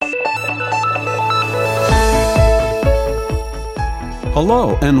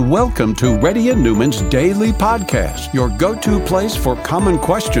Hello and welcome to Reddy and Newman's Daily Podcast, your go-to place for common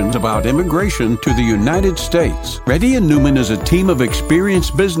questions about immigration to the United States. Reddy and Newman is a team of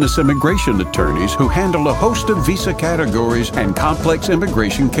experienced business immigration attorneys who handle a host of visa categories and complex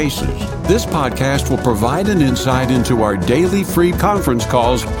immigration cases. This podcast will provide an insight into our daily free conference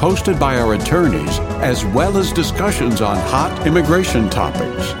calls hosted by our attorneys, as well as discussions on hot immigration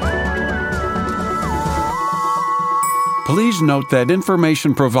topics. Please note that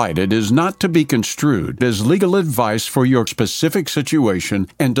information provided is not to be construed as legal advice for your specific situation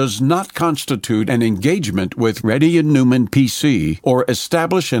and does not constitute an engagement with Reddy and Newman PC or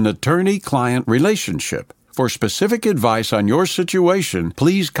establish an attorney-client relationship. For specific advice on your situation,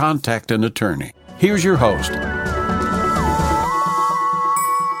 please contact an attorney. Here's your host.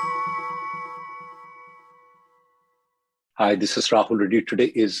 Hi, this is Rahul Reddy.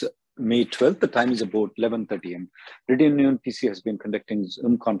 Today is May 12th. The time is about 11:30 a.m. Reddy and Newman PC has been conducting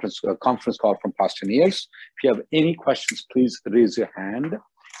Zoom conference call from past 10 years. If you have any questions, please raise your hand.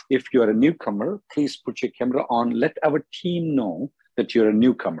 If you are a newcomer, please put your camera on. Let our team know that you're a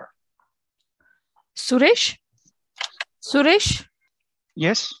newcomer. Suresh? Suresh?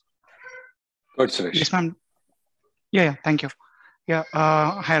 Yes. Good, Suresh. Yes, ma'am. Yeah, thank you. Yeah,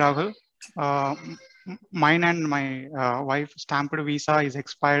 hi, Rahul. Mine and my wife's stamped visa is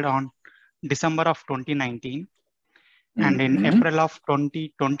expired on December of 2019. And in April of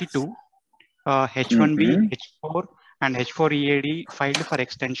 2022, H1B, H4, and H4 EAD filed for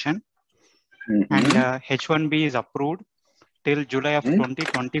extension. And H1B is approved till July of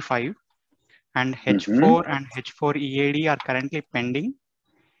 2025. And H4 and H4 EAD are currently pending.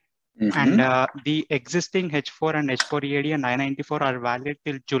 And the existing H4 and H4 EAD and I-94 are valid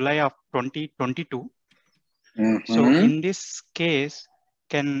till July of 2022. So in this case,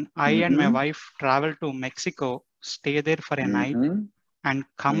 can I and my wife travel to Mexico, stay there for a night and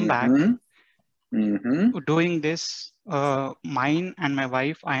come back? Doing this, mine and my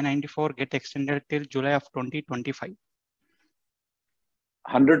wife I-94 get extended till July of 2025.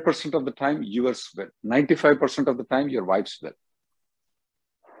 100% of the time, yours will. 95% of the time, your wife's will.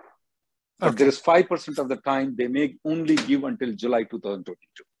 But there is 5% of the time they may only give until July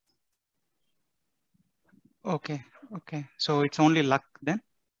 2022. Okay. So it's only luck then?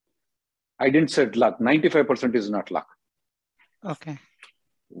 I didn't say luck. 95% is not luck. Okay.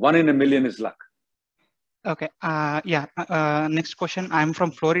 1 in a million is luck. Okay. Next question. I'm from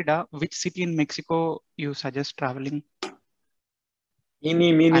Florida. Which city in Mexico you suggest traveling?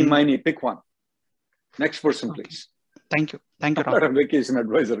 Eeny, meeny, miny. Pick one. Next person, please. Thank you. I'm not a vacation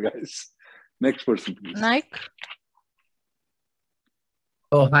advisor, guys. Next person, please. Nike?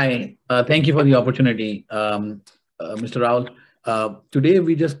 Oh, hi. Thank you for the opportunity, Mr. Rahul. Today,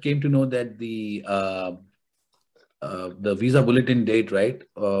 we just came to know that the visa bulletin date, right,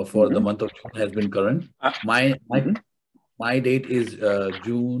 for the month of June has been current. My date is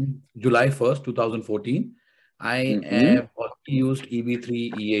July 1st, 2014. I have already used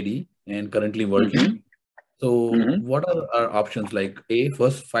EB3 EAD and currently working. So what are our options? Like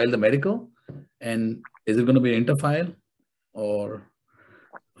first file the medical, and is it going to be an interfile or...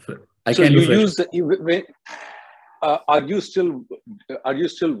 Are you still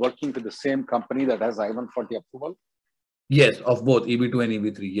working with the same company that has I-140 approval? Yes, of both EB2 and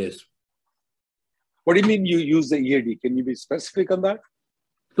EB3. Yes. What do you mean you use the EAD? Can you be specific on that?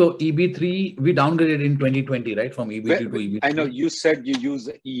 So EB3 we downgraded in 2020, right? From EB2 to EB3. I know you said you use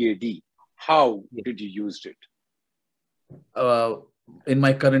the EAD. How did you use it? In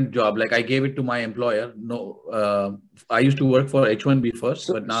my current job, like I gave it to my employer. No, I used to work for H1B first,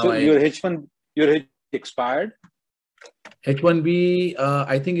 but now your H1 expired? H1B,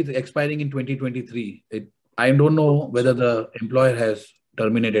 I think it's expiring in 2023. I don't know whether the employer has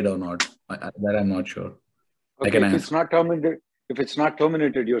terminated or not. That I'm not sure. Okay, if it's not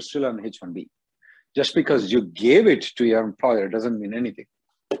terminated, you're still on H1B. Just because you gave it to your employer doesn't mean anything.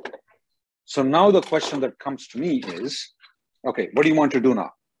 So now the question that comes to me is, okay, what do you want to do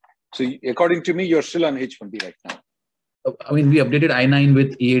now? So according to me, you're still on H1B right now. I mean, we updated I-9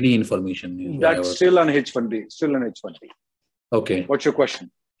 with EAD information. That's still on H1B, Okay. What's your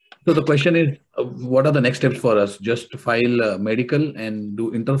question? So the question is, what are the next steps for us? Just to file medical and do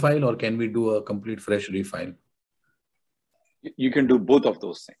interfile, or can we do a complete fresh refile? You can do both of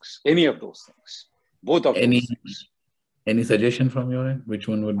those things. Any of those things. Both of those things. Any suggestion from your end? Which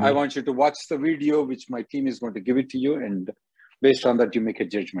one would be? I want you to watch the video, which my team is going to give it to you. And based on that, you make a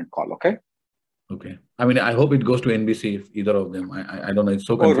judgment call, okay? Okay. I mean, I hope it goes to NBC, if either of them. I don't know. It's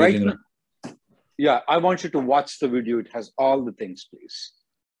so confusing. Yeah, I want you to watch the video. It has all the things, please.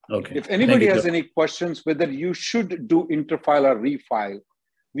 Okay. If anybody has any questions, whether you should do interfile or refile,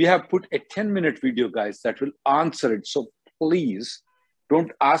 we have put a 10-minute video, guys, that will answer it. So please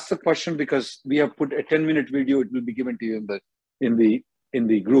don't ask the question, because we have put a 10-minute video. It will be given to you in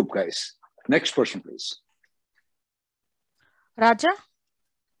the group, guys. Next person, please. Raja?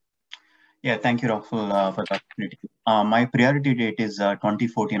 Yeah, thank you, Rahul, for the opportunity. My priority date is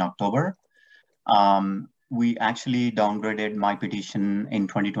 2014 October. We actually downgraded my petition in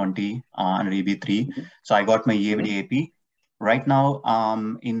 2020 under EB3. So I got my EAVD AP. Right now,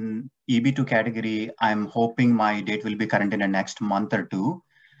 in EB2 category, I'm hoping my date will be current in the next month or two.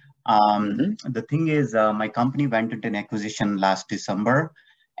 The thing is, my company went into an acquisition last December.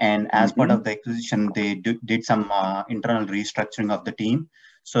 And as part of the acquisition, they did some internal restructuring of the team.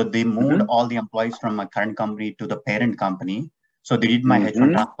 So they moved all the employees from my current company to the parent company. So they did my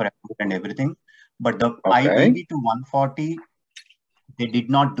H1 transfer and everything. But the EB2 140, they did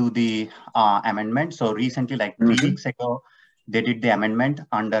not do the amendment. So recently, like 3 weeks ago, they did the amendment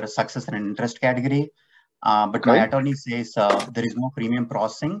under success and interest category. But my attorney says there is no premium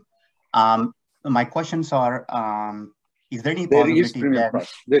processing. My questions are, is there any possibility that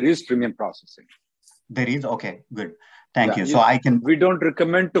there is premium processing? There is? Okay, good. Thank you. So I can... We don't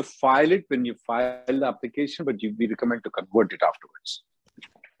recommend to file it when you file the application, but we recommend to convert it afterwards.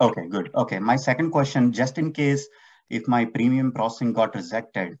 Okay, good. Okay, my second question, just in case if my premium processing got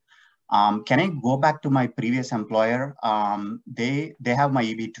rejected, can I go back to my previous employer? They have my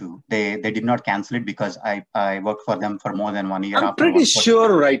EB2. They did not cancel it because I worked for them for more than 1 year. I'm pretty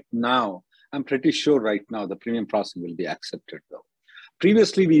sure right now the premium processing will be accepted though.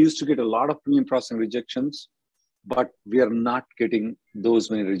 Previously, we used to get a lot of premium processing rejections, but we are not getting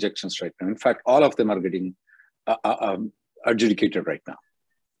those many rejections right now. In fact, all of them are getting adjudicated right now.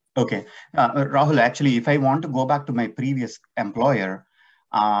 Okay. Rahul, actually, if I want to go back to my previous employer,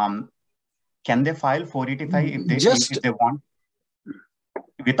 can they file 485 if they want,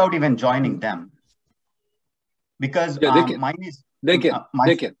 without even joining them? Because mine is they can.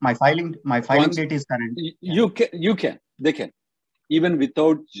 My filing date is current. They can even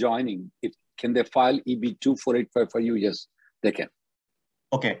without joining. Can they file EB2 485 for you? Yes, they can.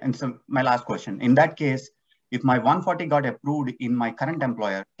 Okay, and so my last question. In that case, if my 140 got approved in my current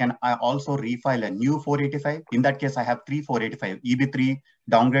employer, can I also refile a new 485? In that case, I have 3 485, EB3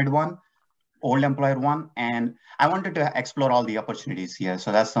 downgrade 1, old employer 1, and I wanted to explore all the opportunities here.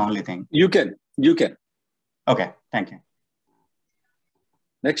 So that's the only thing. You can. Okay, thank you.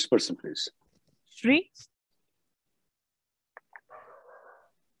 Next person, please. Shri?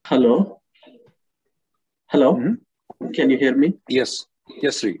 Hello. Can you hear me? Yes,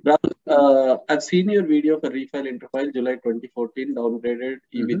 Sri. I've seen your video for refile interfile July 2014, downgraded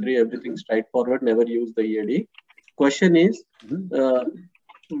EB3, everything straightforward, never used the EAD. Question is,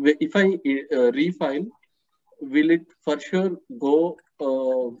 if I refile, will it for sure go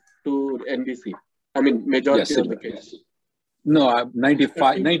to NBC? I mean, majority of the case. No,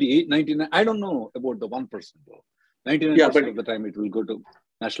 95, 98, 99. I don't know about the 1% though. 99% of the time it will go to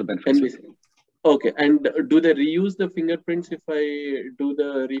National Benefit Center. Okay, and do they reuse the fingerprints if I do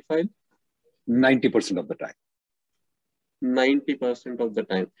the refile? 90% of the time. 90% of the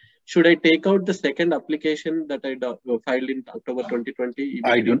time. Should I take out the second application that I filed in October 2020?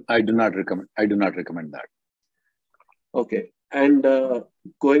 I do not recommend that. Okay, and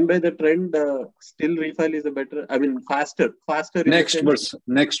going by the trend, still refile is a better. I mean, faster. Next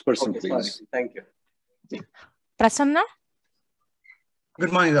person, please. Sorry. Thank you. Prasanna?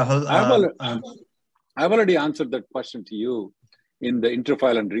 Good morning, Rahul. I've already answered that question to you in the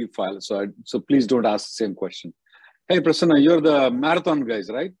interfile and refile. So please don't ask the same question. Hey, Prasanna, you're the marathon guys,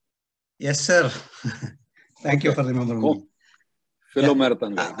 right? Yes, sir. Thank you for remembering me. Fellow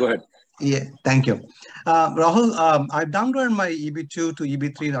marathon guy. Go ahead. Yeah, thank you. Rahul, I downgraded my EB2 to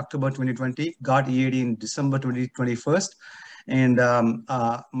EB3 in October 2020, got EAD in December 2021, and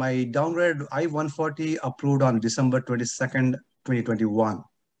my downgrade I-140 approved on December 22nd, 2021.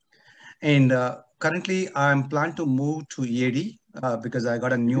 And currently, I'm planning to move to EAD because I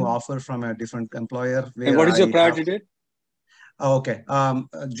got a new offer from a different employer. And what is your priority date? Okay,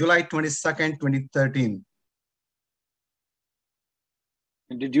 July 22nd, 2013.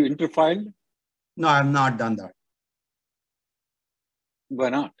 And did you interfile? No, I have not done that. Why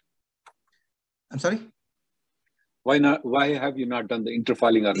not? I'm sorry? Why not? Why have you not done the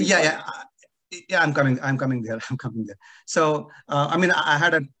interfiling or refiling? Yeah, I'm coming there. So, I mean, I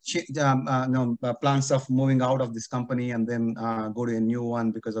had plans of moving out of this company and then go to a new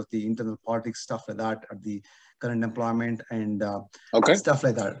one because of the internal politics, stuff like that, at the current employment and stuff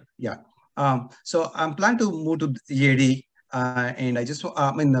like that. Yeah. So I'm planning to move to EAD And I just,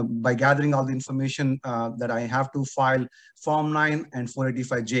 by gathering all the information that I have to file Form 9 and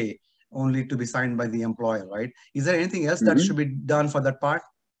 485J only to be signed by the employer, right? Is there anything else that should be done for that part?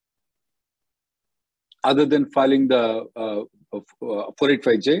 Other than filing the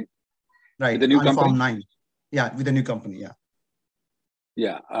 485J? Right, with the new on company? Form 9. Yeah, with the new company, yeah.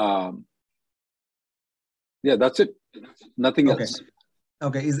 Yeah. Yeah, that's it. Nothing else.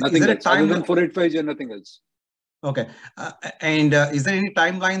 Okay. Is nothing there else. a time? Other than 485J, nothing else. Okay. And is there any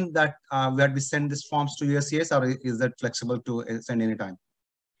timeline that where we send these forms to USCIS, or is that flexible to send anytime?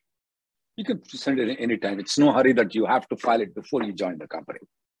 You can send it anytime. It's no hurry that you have to file it before you join the company.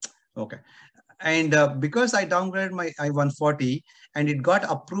 Okay. And because I downgraded my I-140 and it got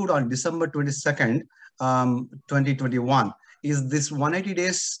approved on December 22nd, 2021, is this 180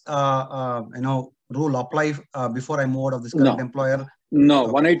 days, rule apply before I move out of this current employer? No,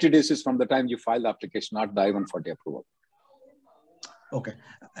 okay. 180 days is from the time you file the application, not the I-140 approval. Okay.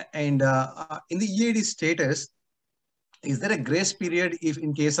 And in the EAD status, is there a grace period if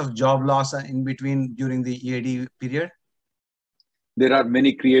in case of job loss in between during the EAD period? There are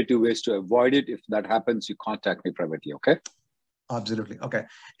many creative ways to avoid it. If that happens, you contact me privately, okay? Absolutely. Okay.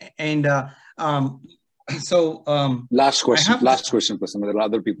 And last question, Prasanna. There are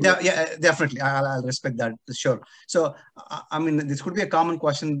other people. Yeah, definitely. I'll respect that. Sure. So, this could be a common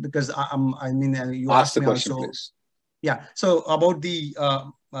question because you ask the me question, also. Please. Yeah. So about the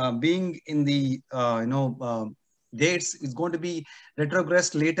being in the dates is going to be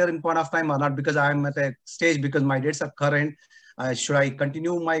retrogressed later in point of time or not, because I'm at a stage because my dates are current. Should I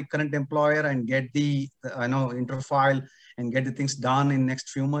continue my current employer and get the interfile and get the things done in next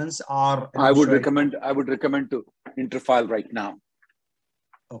few months, or I would recommend to interfile right now.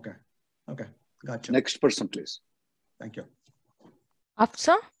 Okay. Gotcha. Next person, please. Thank you.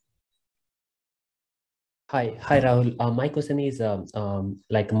 Afsa? Hi, Rahul. My question is,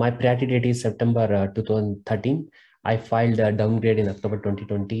 my priority date is September 2013. I filed a downgrade in October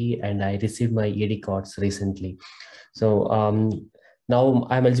 2020, and I received my EAD cards recently. So now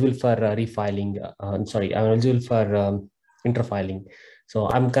I'm eligible for refiling. I'm eligible for interfiling. So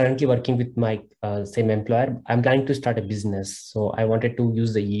I'm currently working with my same employer. I'm planning to start a business. So I wanted to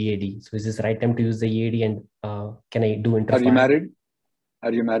use the EAD. So is this the right time to use the EAD, and can I do interfiling?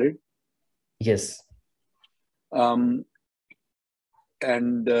 Are you married? Yes. And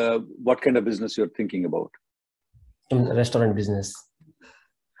what kind of business you're thinking about? Restaurant business.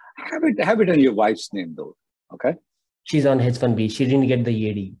 Have it on your wife's name though. Okay. She's on H1B. She didn't get the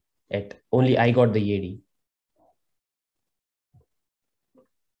EAD yet. Only I got the EAD.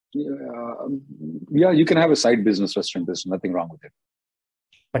 Yeah, you can have a side business, restaurant business. Nothing wrong with it.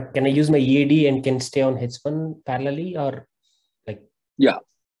 But can I use my EAD and can stay on H1 parallelly, or like? Yeah.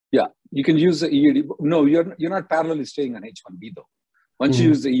 You can use the EAD. No, you're not parallelly staying on H1B though. Once you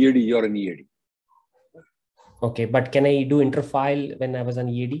use the EAD, you're an EAD. Okay, but can I do interfile when I was on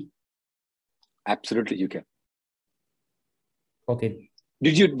EAD? Absolutely, you can. Okay.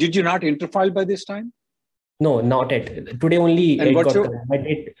 Did you not interfile by this time? No, not yet. Today only. And my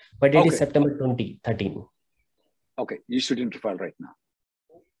date is September 2013. Okay, you should interfile right now.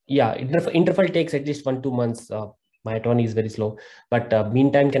 Yeah, interfile takes at least 1-2 months. My attorney is very slow. But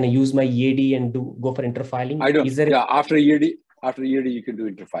meantime, can I use my EAD and go for interfiling? I don't. After EAD, you can do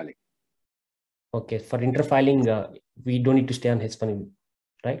interfiling. Okay, for interfiling, we don't need to stay on H1,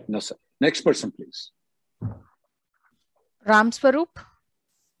 right? No, sir. Next person, please. Ram Swaroop.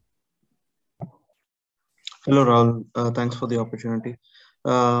 Hello, Rahul. Thanks for the opportunity.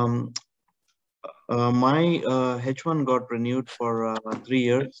 My H1 got renewed for 3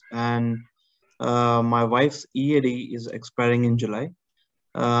 years, and my wife's EAD is expiring in July.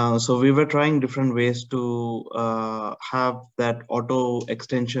 So we were trying different ways to have that auto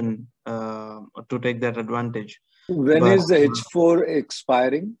extension to take that advantage. When is the H4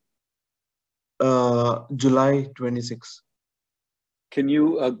 expiring? July 26. Can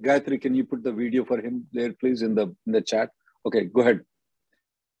you, Gayatri, can you put the video for him there, please, in the chat? Okay, go ahead.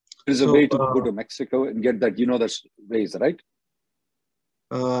 There's a way to go to Mexico and get that. You know that's ways, right?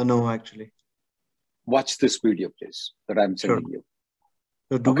 No, actually. Watch this video, please, that I'm sending you.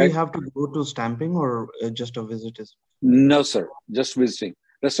 So do we have to go to stamping or just a visit? No, sir. Just visiting.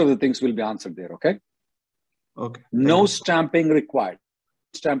 Rest of the things will be answered there, okay? Okay. No stamping required.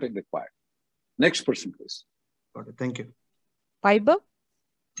 Stamping required. Next person, please. Got it. Thank you. Fiber.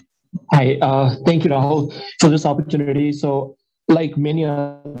 Hi. Thank you, Rahul, for this opportunity. So, like many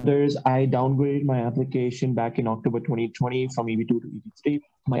others, I downgraded my application back in October 2020 from EB2 to EB3.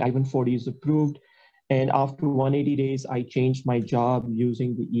 My I-140 is approved. And after 180 days, I changed my job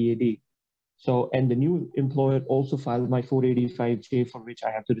using the EAD. So, and the new employer also filed my 485J, for which I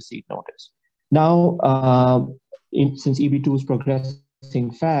have to receive notice. Now, since EB2 is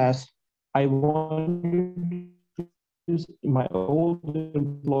progressing fast, I want my old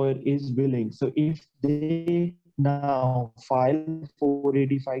employer is willing. So if they now file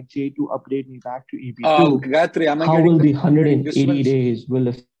 485J to upgrade me back to EB2, Gayatri, how will the 180 days will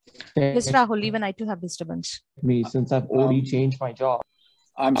affect Yes, Rahul, even I too have disturbance. me since I've already changed my job?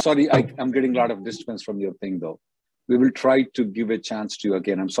 I'm sorry, I'm getting a lot of disturbance from your thing though. We will try to give a chance to you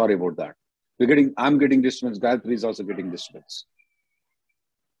again. I'm sorry about that. I'm getting disturbance. Gayatri is also getting disturbance.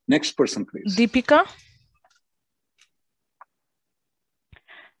 Next person, please. Deepika.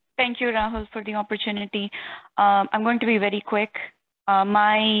 Thank you, Rahul, for the opportunity. I'm going to be very quick.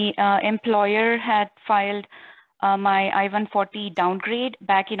 My employer had filed my I-140 downgrade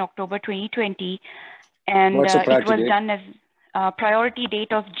back in October 2020, and it was done as priority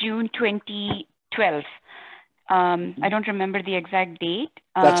date of June 2012. I don't remember the exact date.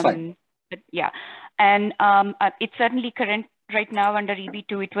 That's fine. But yeah, and it's certainly current right now under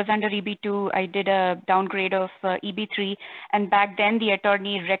EB2. It was under EB2. I did a downgrade of EB3, and back then the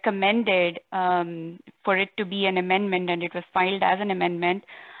attorney recommended for it to be an amendment, and it was filed as an amendment.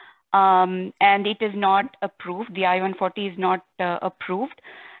 And it is not approved. The I-140 is not approved.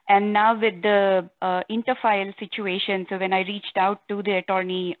 And now with the interfile situation, so when I reached out to the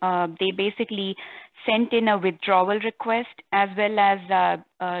attorney, they basically sent in a withdrawal request as well as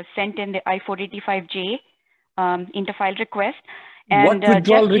sent in the I-485J interfile request. And, what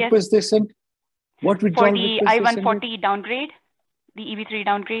withdrawal request they sent? What withdrawal for the I-140 downgrade, the EB3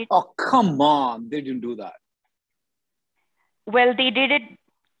 downgrade? Oh, come on. They didn't do that. Well, they did it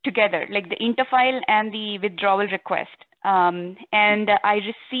together, like the interfile and the withdrawal request. And I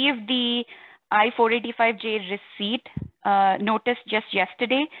received the I-485J receipt notice just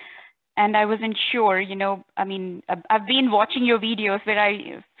yesterday, and I wasn't sure, you know, I mean, I've been watching your videos where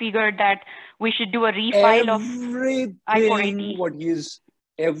I figured that we should do a refile of I-480.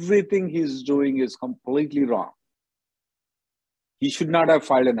 Everything he's doing is completely wrong. He should not have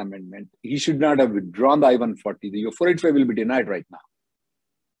filed an amendment. He should not have withdrawn the I-140. Your 485 will be denied right now.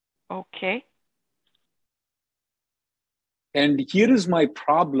 Okay. And here is my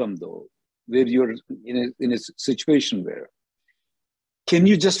problem, though, where you're in a situation where, can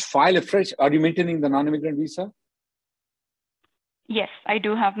you just file a fresh, are you maintaining the non-immigrant visa? Yes, I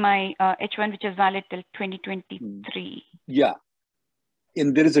do have my H1, which is valid till 2023. Yeah.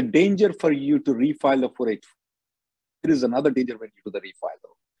 And there is a danger for you to refile the 485. There is another danger when you do the refile,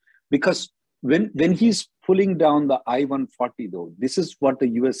 though. Because when he's pulling down the I-140, though, this is what the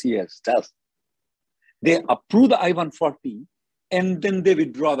USCIS does. They approve the I-140 and then they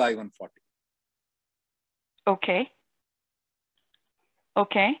withdraw the I-140. Okay.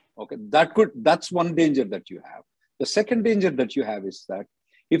 Okay. Okay. That's one danger that you have. The second danger that you have is that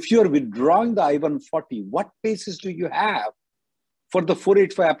if you're withdrawing the I-140, what basis do you have for the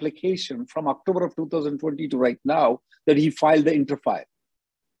 485 application from October of 2020 to right now that he filed the interfile?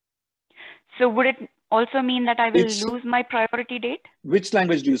 So would it also mean that I will lose my priority date? Which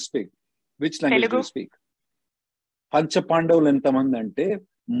language do you speak? Which language do you speak? Pancha Pandavulu entamandi ante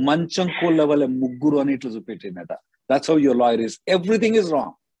manchanko level mugguru ani itla chupetinada. That's how your lawyer is. Everything is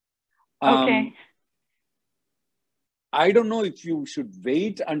wrong. Okay. I don't know if you should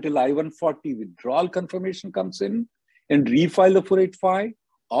wait until I-140 withdrawal confirmation comes in and refile the 485,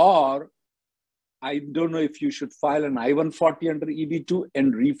 or I don't know if you should file an I-140 under EB2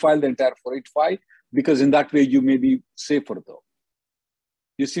 and refile the entire 485, because in that way you may be safer though.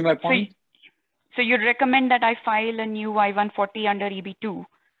 You see my point? So you'd recommend that I file a new I-140 under EB2?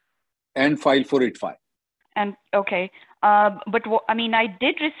 And file 485. And okay. But I mean, I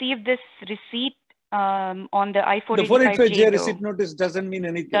did receive this receipt on the I-485J. The 485J receipt notice doesn't mean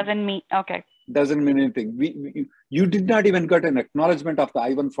anything. Doesn't mean, okay. Doesn't mean anything. You did not even get an acknowledgement of the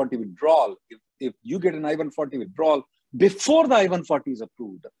I-140 withdrawal. If you get an I-140 withdrawal before the I-140 is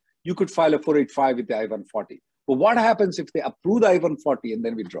approved, you could file a 485 with the I-140. But what happens if they approve the I-140 and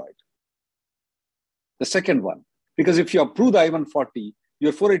then withdraw it? The second one, because if you approve the I-140,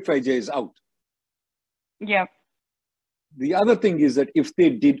 your 485J is out. Yeah. The other thing is that if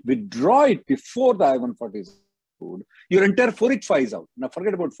they did withdraw it before the I-140 is approved, your entire 485 is out. Now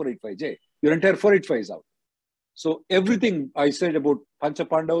forget about 485J. Your entire 485 is out. So everything I said about Pancha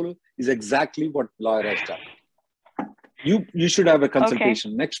Pandavulu is exactly what lawyer has done. You should have a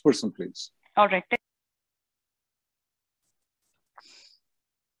consultation. Okay. Next person, please. All right.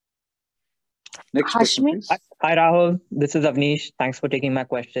 Next question, please. Hi, Rahul. This is Avnish. Thanks for taking my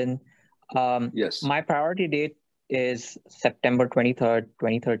question. Yes. My priority date is September 23rd,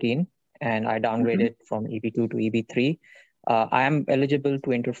 2013. and I downgraded from EB2 to EB3. I am eligible to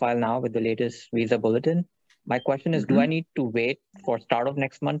interfile now with the latest visa bulletin. My question is, do I need to wait for start of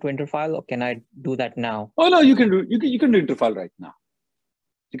next month to interfile, or can I do that now? Oh no, you can do interfile right now.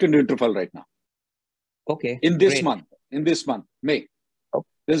 You can do interfile right now. Okay. In this month, May. Oh.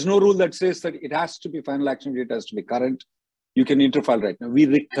 There's no rule that says that it has to be final action date has to be current. You can interfile right now. We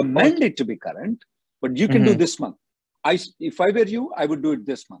recommend it to be current, but you can do this month. If I were you, I would do it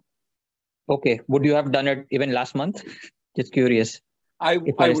this month. Okay. Would you have done it even last month? Just curious.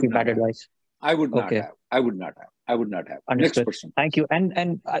 If I received bad advice. I would not have. I would not have. Understood. Next person. Thank you.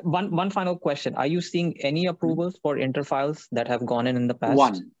 And one final question. Are you seeing any approvals for interfiles that have gone in the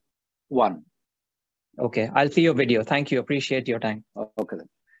past? One. Okay. I'll see your video. Thank you. Appreciate your time. Okay then.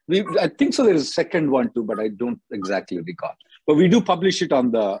 I think so. There is a second one too, but I don't exactly recall. But we do publish it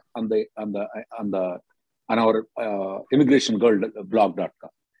on our immigrationgirl.blog.com.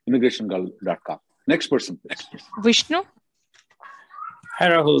 Immigrationgirl.com. Next person, please. Vishnu. Hi,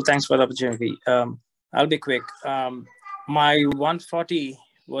 Rahul. Thanks for the opportunity. I'll be quick. My 140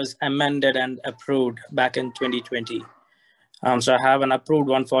 was amended and approved back in 2020. So I have an approved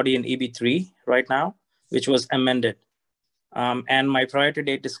 140 in EB3 right now, which was amended. And my priority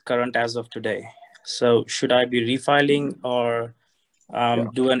date is current as of today. So should I be refiling or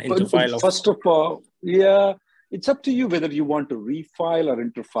do an interfile? First of all, it's up to you whether you want to refile or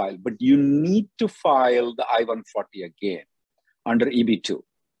interfile, but you need to file the I-140 again under EB2.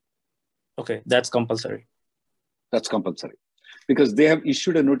 Okay, that's compulsory. That's compulsory. Because they have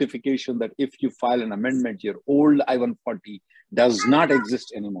issued a notification that if you file an amendment, your old I-140 does not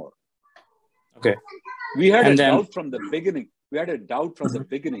exist anymore. Okay. We had a doubt from the beginning.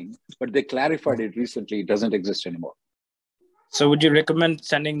 But they clarified it recently. It doesn't exist anymore. So would you recommend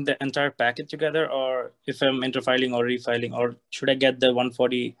sending the entire packet together, or if I'm interfiling or refiling, or should I get the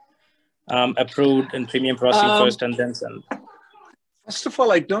 140 approved in premium processing first and then send? First of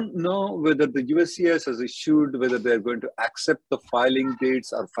all, I don't know whether the USCIS has issued whether they're going to accept the filing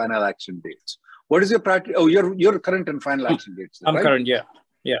dates or final action dates. What is your priority? Oh, you're current and final action dates. I'm right? current, yeah.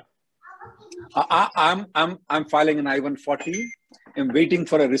 I'm filing an I-140. I'm waiting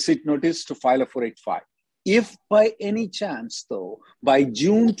for a receipt notice to file a 485. If by any chance, though, by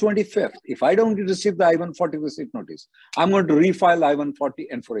June 25th, if I don't receive the I-140 receipt notice, I'm going to refile I-140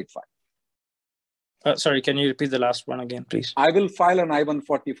 and 485. Sorry, can you repeat the last one again, please? I will file an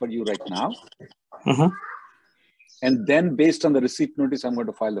I-140 for you right now. And then based on the receipt notice, I'm going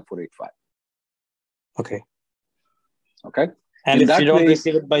to file the 485. Okay. Okay. And if you don't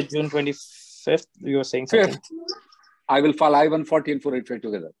receive it by June 25th, you were saying something? 5th, I will file I-140 and 485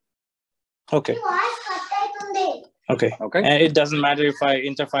 together. Okay. Okay. And it doesn't matter if I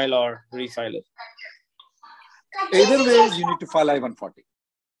interfile or refile it. Either way, you need to file I-140.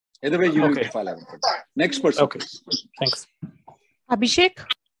 Either way, you need to file I-140. Next person. Okay. Thanks. Abhishek.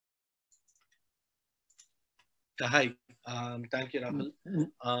 Hi. Thank you, Rahul.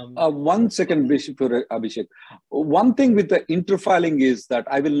 1 second, Abhishek. One thing with the interfiling is that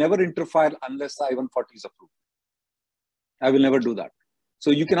I will never interfile unless the I-140 is approved. I will never do that.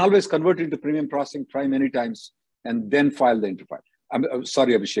 So you can always convert it to premium processing, try many times, and then file the interfile. I'm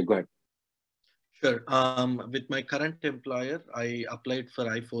sorry, Abhishek, go ahead. Sure. With my current employer, I applied for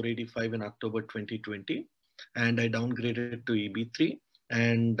I-485 in October 2020, and I downgraded to EB3.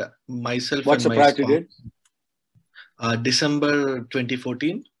 And myself What's and the my priority date? December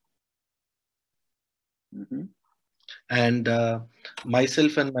 2014. And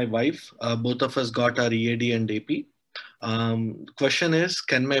myself and my wife, both of us got our EAD and AP. Question is,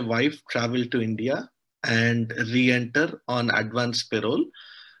 can my wife travel to India and re-enter on advanced payroll?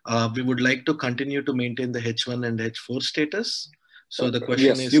 We would like to continue to maintain the H1 and H4 status. So the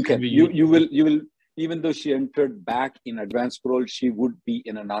question is, you can. You will. Even though she entered back in advanced parole, she would be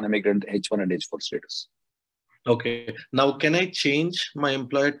in a non-immigrant H1 and H4 status. Okay. Now, can I change my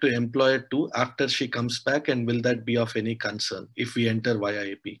employer to employer 2 after she comes back, and will that be of any concern if we enter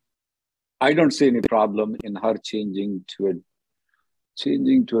via AP? I don't see any problem in her changing to a.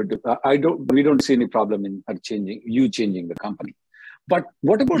 We don't see any problem in her changing the company. But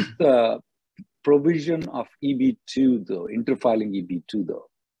what about the provision of EB2 though, interfiling EB2 though?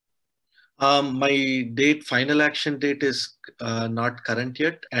 My final action date is not current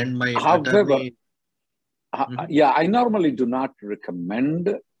yet, and my attorney... I normally do not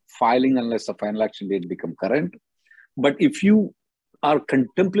recommend filing unless the final action date become current. But if you are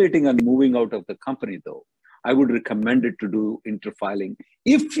contemplating on moving out of the company though, I would recommend it to do interfiling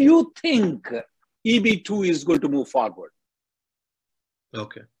if you think EB2 is going to move forward.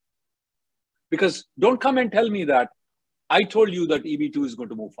 Okay. Because don't come and tell me that I told you that EB2 is going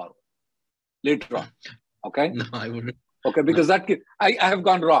to move forward. later on. Okay? No, I wouldn't. Okay, because I have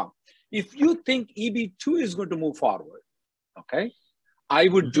gone wrong. If you think EB2 is going to move forward, okay, I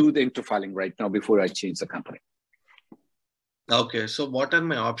would do the interfiling right now before I change the company. Okay, so what are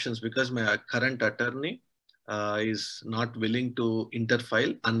my options? Because my current attorney is not willing to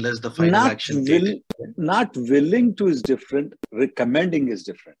interfile unless the final action date. Not willing to is different. Recommending is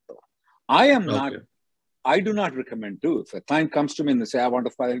different, though. I do not recommend to. If a client comes to me and they say, I want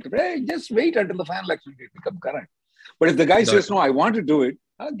to file, hey, just wait until the final action date become current. But if the guy says, no, I want to do it,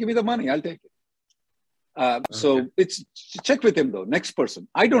 give me the money, I'll take it. So it's check with him though. Next person.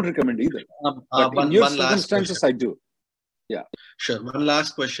 I don't recommend either. But in your circumstances, I do. Yeah. Sure. One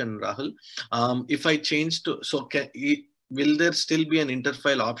last question, Rahul. If I change to, will there still be an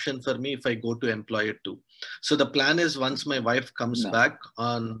interfile option for me if I go to employer 2? So the plan is once my wife comes back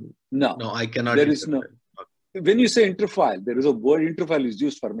on. No, I cannot. There is no. When you say interfile, there is a word interfile is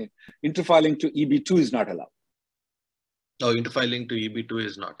used for me. Interfiling to EB2 is not allowed. No, interfiling to EB2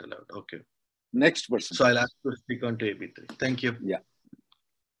 is not allowed. Okay. Next person. So I'll ask to speak on to EB3. Thank you. Yeah.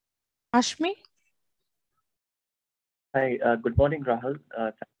 Ashmi? Hi, good morning, Rahul.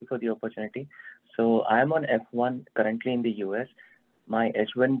 Thank you for the opportunity. So I am on F1 currently in the US. My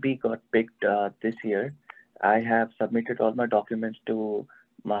H1B got picked this year. I have submitted all my documents to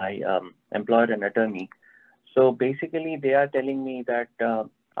my employer and attorney. So basically, they are telling me that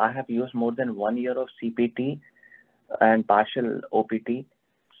I have used more than 1 year of CPT and partial OPT.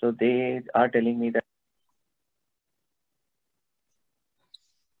 So they are telling me that.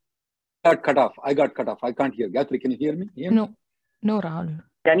 I got cut off. I can't hear. Gayatri, can you hear me? No, Rahul.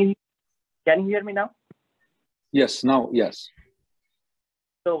 Can you hear me now? Yes, now, yes.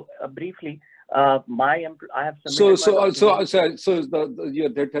 So briefly, I have submitted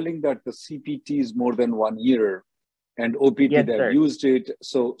they're telling that the CPT is more than 1 year, and OPT they've used it.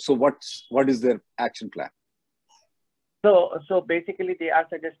 So what is their action plan? So basically, they are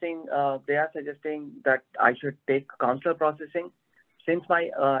suggesting that I should take consular processing. Since my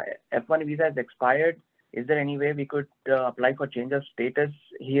F1 visa has expired, is there any way we could apply for change of status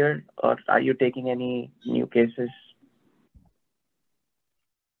here, or are you taking any new cases?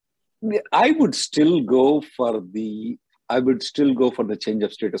 I would still go for the change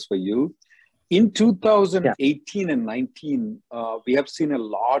of status for you. In 2018 and 19, we have seen a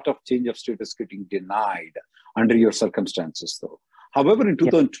lot of change of status getting denied under your circumstances, though. However, in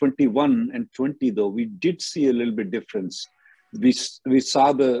 2021 and 20, though, we did see a little bit difference. We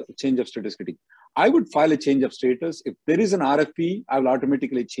saw the change of status getting. I would file a change of status. If there is an RFP, I will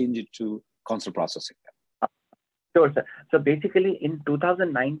automatically change it to consular processing. Sure, sir. So basically, in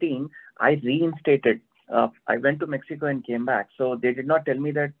 2019, I reinstated. I went to Mexico and came back. So they did not tell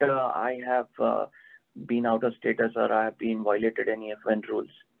me that I have been out of status or I have been violated any F1 rules.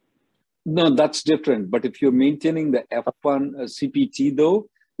 No, that's different. But if you're maintaining the F1 CPT, though,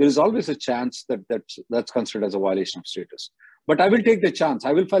 there is always a chance that that's considered as a violation of status. But I will take the chance.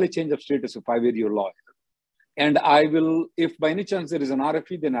 I will file a change of status if I were your lawyer. And I will, if by any chance there is an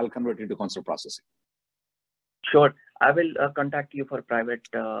RFP, then I'll convert it to consular processing. Sure. I will contact you for private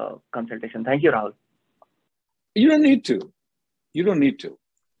consultation. Thank you, Rahul. You don't need to. You don't need to.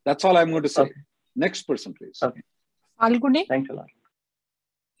 That's all I'm going to say. Okay. Next person, please. Okay. Falguni? Thanks a lot.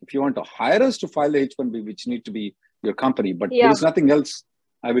 If you want to hire us to file the H-1B, which need to be your company, but there is nothing else,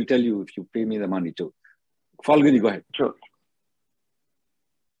 I will tell you if you pay me the money too. Falguni, go ahead. Sure.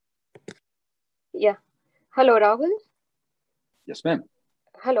 Yeah. Hello, Rahul. Yes, ma'am.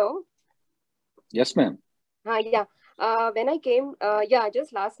 Hello. Yes, ma'am. Yeah. When I came,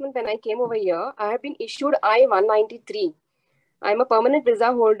 just last month when I came over here, I have been issued I-193. I'm a permanent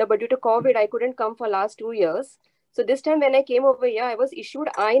visa holder, but due to COVID, I couldn't come for last 2 years. So this time when I came over here, I was issued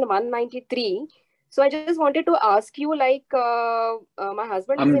I-193. So I just wanted to ask you, like, my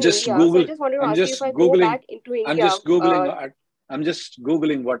husband is in India. So I just wanted to ask you if I go back into India. I'm just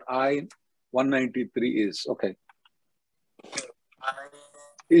Googling what I-193 is. Okay.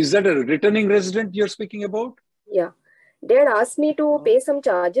 Is that a returning resident you're speaking about? Yeah. They had asked me to pay some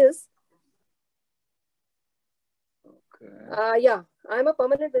charges. Okay. Yeah. I'm a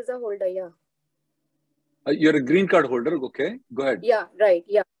permanent visa holder. Yeah. You're a green card holder. Okay. Go ahead. Yeah. Right.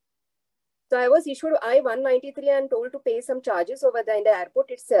 Yeah. So I was issued I-193 and told to pay some charges over there in the airport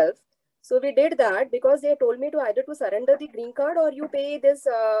itself. So we did that because they told me to either to surrender the green card or you pay this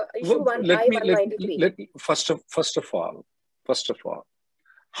I-193. First of all,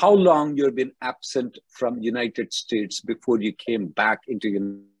 how long you've been absent from United States before you came back into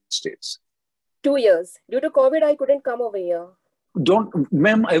United States? 2 years. Due to COVID, I couldn't come over here.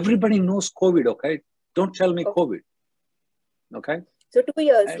 Ma'am, everybody knows COVID, okay? Don't tell me COVID, okay? So 2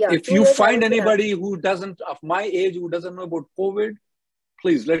 years, yeah. If you find anybody who doesn't, of my age, who doesn't know about COVID,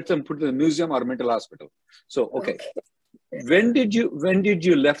 please let them put it in the museum or mental hospital. So, okay. When did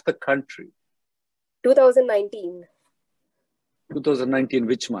you left the country? 2019. 2019,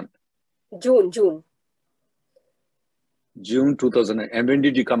 which month? June. June 2000. And when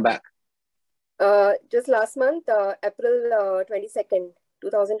did you come back? Just last month, April 22nd,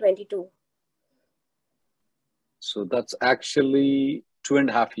 2022. So that's actually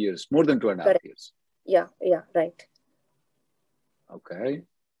 2.5 years, more than 2.5 years. Yeah, right. Okay.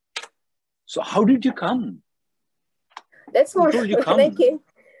 So how did you come? That's what Who told you when come? I came.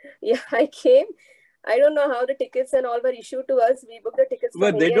 Yeah, I came. I don't know how the tickets and all were issued to us. We booked the tickets.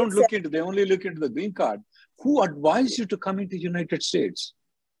 Well, they don't look into, they only look into the green card. Who advised you to come into the United States?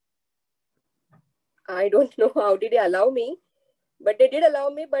 I don't know how did they allow me, but they did allow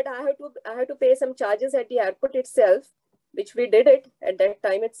me, but I had to pay some charges at the airport itself, which we did it at that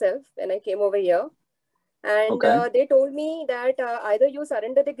time itself when I came over here. And they told me that either you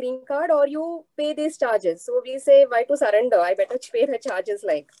surrender the green card or you pay these charges. So we say, why to surrender? I better pay the charges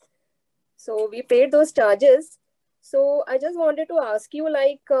like. So we paid those charges. So I just wanted to ask you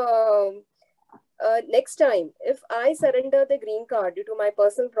like, next time, if I surrender the green card due to my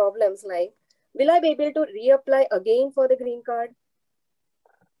personal problems, like, will I be able to reapply again for the green card?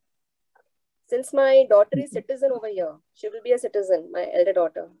 Since my daughter is citizen over here, she will be a citizen, my elder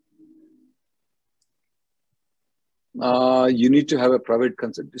daughter. You need to have a private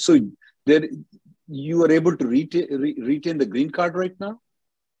consent. So there, you are able to retain the green card right now?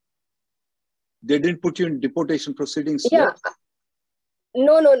 They didn't put you in deportation proceedings yet?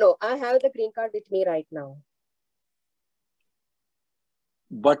 No. I have the green card with me right now.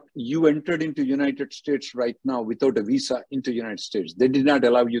 But you entered into United States right now without a visa into United States. They did not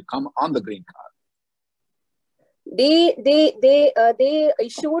allow you to come on the green card. They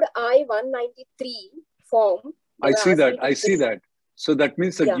issued I-193 form. I see that. So that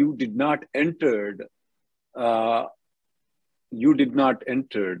means that you did not entered.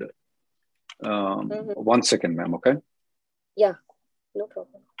 One second, ma'am. Okay. Yeah, no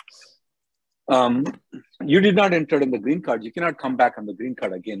problem. You did not enter in the green card. You cannot come back on the green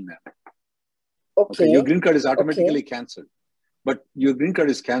card again, ma'am. Okay. Your green card is automatically canceled. But your green card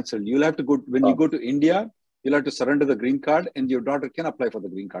is canceled. You'll have to go, when you go to India, you'll have to surrender the green card and your daughter can apply for the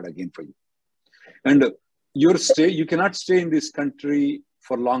green card again for you. And you cannot stay in this country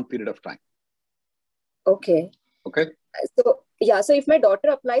for a long period of time. Okay. Okay. So if my daughter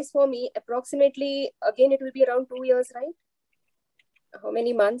applies for me, approximately, again, it will be around 2 years, right? How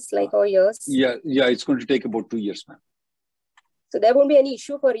many months, or years? Yeah, it's going to take about 2 years, ma'am. So there won't be any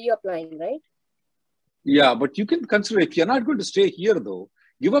issue for reapplying, right? Yeah, but you can consider, if you're not going to stay here though,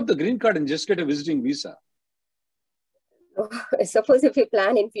 give up the green card and just get a visiting visa. I suppose if we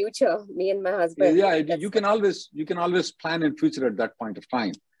plan in future, me and my husband. Yeah, you can always plan in future at that point of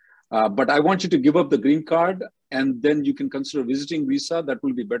time. But I want you to give up the green card and then you can consider visiting visa. That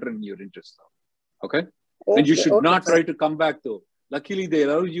will be better in your interest though. Okay? And you should not try to come back though. Luckily, they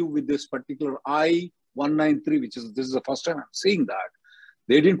allow you with this particular I-193, this is the first time I'm seeing that.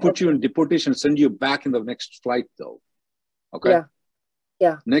 They didn't put you in deportation, send you back in the next flight though. Okay?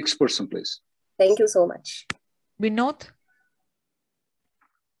 Yeah. Next person, please. Thank you so much. Vinod?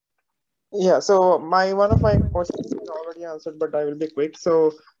 Yeah, so one of my questions is already answered, but I will be quick.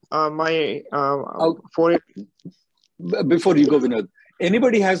 So before you go, Vinod,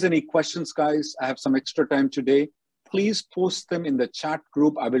 anybody has any questions, guys? I have some extra time today. Please post them in the chat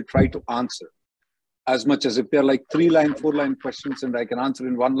group. I will try to answer as much as if they're like 3-line, 4-line questions and I can answer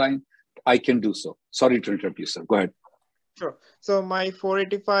in 1 line, I can do so. Sorry to interrupt you, sir. Go ahead. Sure. So my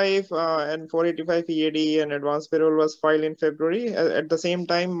 485 and 485 EAD and advance payroll was filed in February. At the same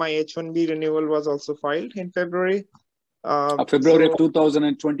time, my H1B renewal was also filed in February. February of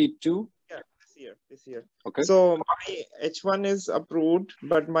 2022? Yeah, this year. Okay. So my H1 is approved,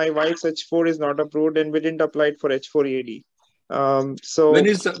 but my wife's H4 is not approved and we didn't apply it for H4 EAD. So when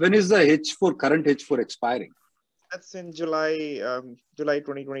is the H4, current H4 expiring? That's in July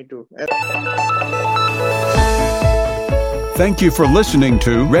 2022. Thank you for listening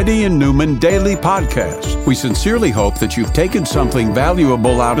to Reddy and Newman Daily Podcast. We sincerely hope that you've taken something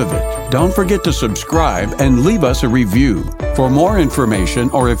valuable out of it. Don't forget to subscribe and leave us a review. For more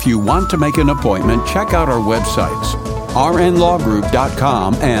information or if you want to make an appointment, check out our websites,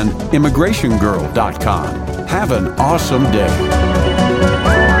 rnlawgroup.com and immigrationgirl.com. Have an awesome day.